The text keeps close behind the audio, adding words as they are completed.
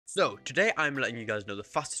So today I'm letting you guys know the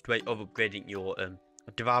fastest way of upgrading your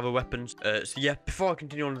Devourer weapons. So yeah, before I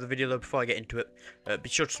continue on with the video though, before I get into it, be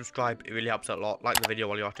sure to subscribe. It really helps out a lot. Like the video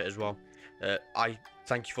while you're at it as well. I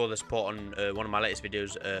thank you for the support on one of my latest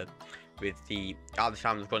videos. At the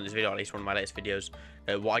time of recording this video, at least one of my latest videos,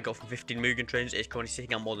 what I got from 15 Mugen trains is currently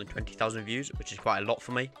sitting on more than 20,000 views, which is quite a lot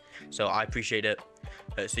for me. So I appreciate it.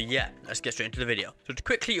 So yeah, let's get straight into the video. So to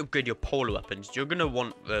quickly upgrade your polar weapons, you're going to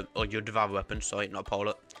want, or your Devourer weapons, sorry, not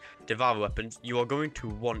polar, Devourer weapons, you are going to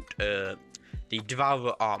want the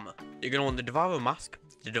Devourer armor. You're going to want the Devourer mask,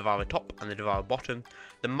 the Devourer top, and the Devourer bottom.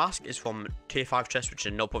 The mask is from tier 5 chest, which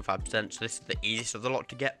is 0.5%, so this is the easiest of the lot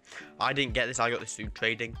to get. I didn't get this, I got this through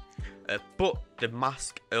trading. But the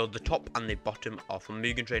mask, or the top and the bottom, are from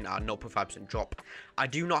Mugen Train at 0.5% drop. I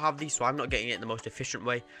do not have these, so I'm not getting it in the most efficient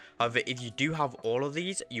way. However, if you do have all of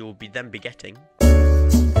these, you will then be getting...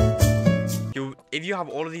 If you have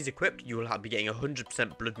all of these equipped, you will be getting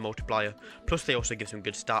 100% blood multiplier. Plus, they also give some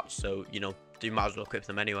good stats, so, you know, you might as well equip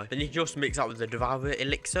them anyway. Then you can also mix that with the Devourer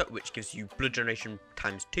elixir, which gives you blood generation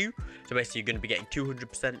times 2. So basically, you're going to be getting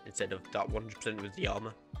 200% instead of that 100% with the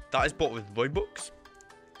armor. That is bought with Robux.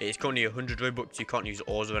 It's currently 100 Robux, you can't use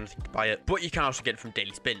ores or anything to buy it, but you can also get it from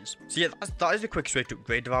daily spins. So yeah, that is the quickest way to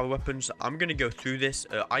upgrade Devourer weapons. I'm going to go through this.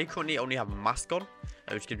 I currently only have a mask on,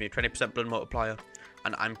 which gives me a 20% blood multiplier,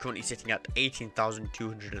 and I'm currently sitting at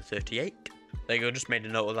 18,238. There you go, just made a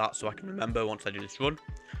note of that so I can remember once I do this run.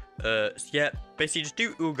 So yeah, basically just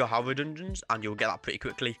do LUCASDENNER dungeons and you'll get that pretty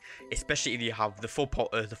quickly, especially if you have the full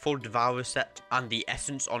Devourer set and the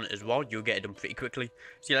essence on it as well. You'll get it done pretty quickly.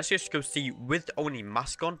 So yeah, let's just go see with only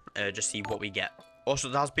mask on, just see what we get. Also,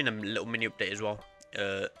 there has been a little mini update as well,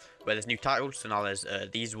 where there's new titles. So now there's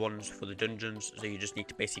these ones for the dungeons, so you just need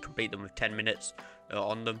to basically complete them with 10 minutes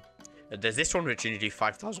on them. There's this one which you need to do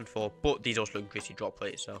 5,000 for, but these also increase your drop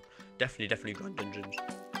rate, so definitely grind dungeons.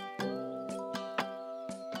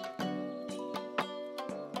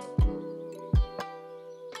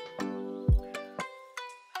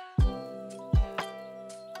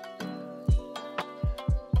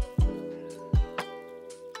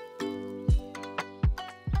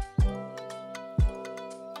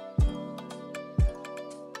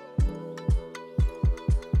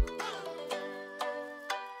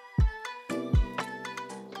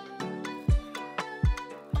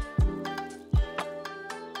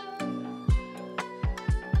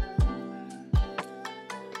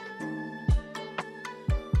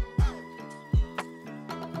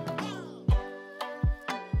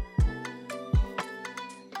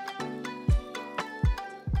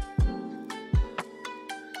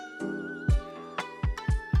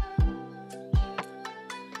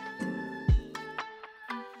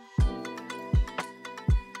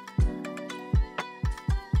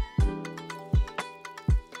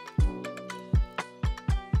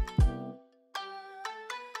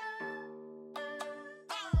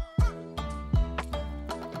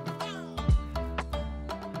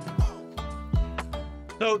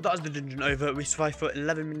 So that's the dungeon over. We survived for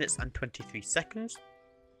 11 minutes and 23 seconds.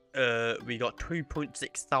 We got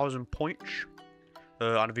 2.6 thousand points.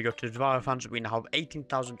 And if we go to the Devourer fans, we now have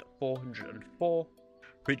 18,404,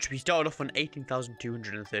 which we started off on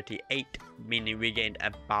 18,238, meaning we gained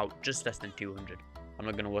about just less than 200. I'm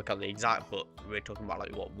not going to work out the exact, but we're talking about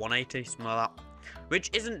like what, 180, something like that. Which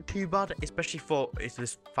isn't too bad, especially for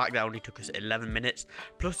this fact that it only took us 11 minutes.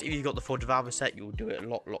 Plus, if you got the full Devourer set, you'll do it a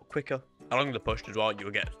lot quicker. Along the push as well, you'll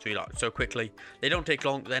get through that so quickly. They don't take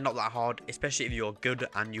long, they're not that hard, especially if you're good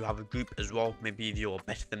and you have a group as well. Maybe if you're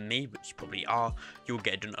better than me, which you probably are, you'll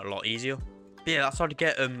get it done a lot easier. But yeah, that's how to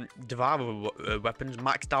get Devourer weapons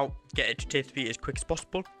maxed out, get it to tier 3 as quick as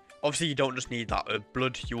possible. Obviously, you don't just need that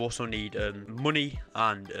blood, you also need money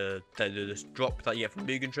and the drop that you get from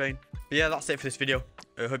Mugen Train. But yeah, that's it for this video.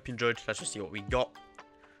 I hope you enjoyed. Let's just see what we got.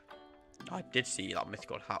 I did see that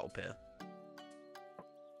mythical hat up here.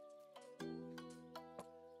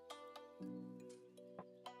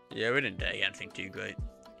 Yeah, we didn't get anything too great.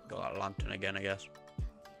 Got that lantern again, I guess.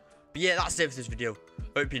 But yeah, that's it for this video.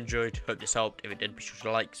 Hope you enjoyed. Hope this helped. If it did, be sure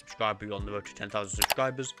to like, subscribe. We're on the road to 10,000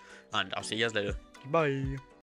 subscribers. And I'll see you guys later. Bye.